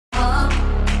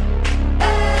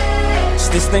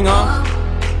this thing on?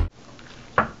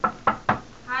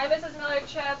 Hi, Mrs.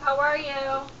 Miller-Tripp. How are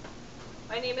you?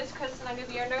 My name is Chris, and I'm going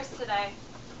to be your nurse today.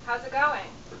 How's it going?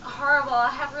 Horrible. I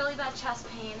have really bad chest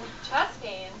pain. Chest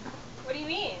pain? What do you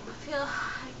mean? I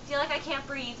feel like I can't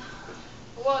breathe.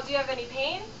 Well, do you have any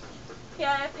pain?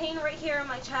 Yeah, I have pain right here in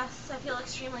my chest. I feel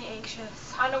extremely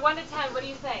anxious. On a 1 to 10, what do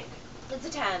you think? It's a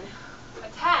 10. A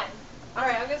 10?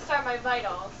 Alright, I'm going to start my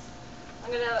vitals. I'm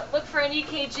going to look for an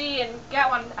EKG and get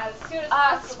one as soon as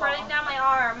possible. It's running down my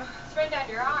arm. It's running down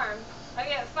your arm. I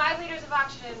get 5 liters of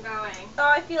oxygen going. Oh,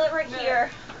 I feel it right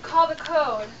here. Call the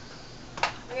code.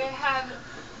 I'm going to have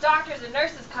doctors and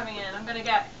nurses coming in. I'm going to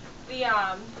get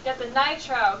the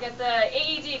nitro, get the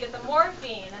AED, get the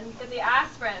morphine, and get the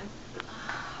aspirin.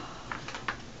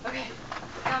 Okay,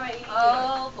 got my EEG.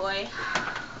 Oh boy.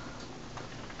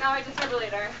 Got my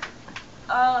defibrillator.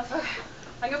 Oh, Okay.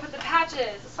 I'm going to put the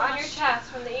patches on your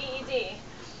chest from the AED.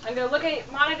 I'm going to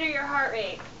monitor your heart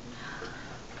rate.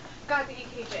 Got the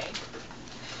EKG.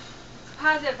 It's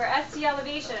positive for ST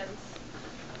elevations.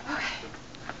 Okay.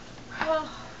 Well,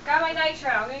 got my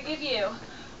nitro. I'm going to give you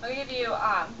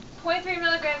 0.3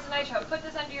 milligrams of nitro. Put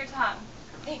this under your tongue.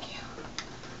 Thank you.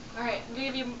 Alright, I'm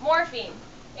going to give you morphine.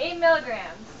 8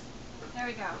 milligrams. There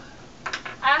we go.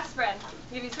 Aspirin.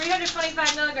 I'll give you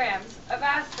 325 milligrams of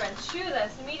aspirin. Chew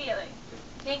this immediately.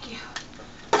 Thank you.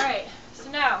 Alright,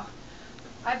 so now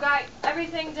I've got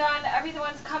everything done.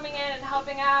 Everyone's coming in and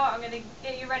helping out. I'm going to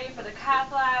get you ready for the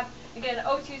cath lab and get an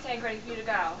O2 tank ready for you to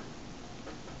go.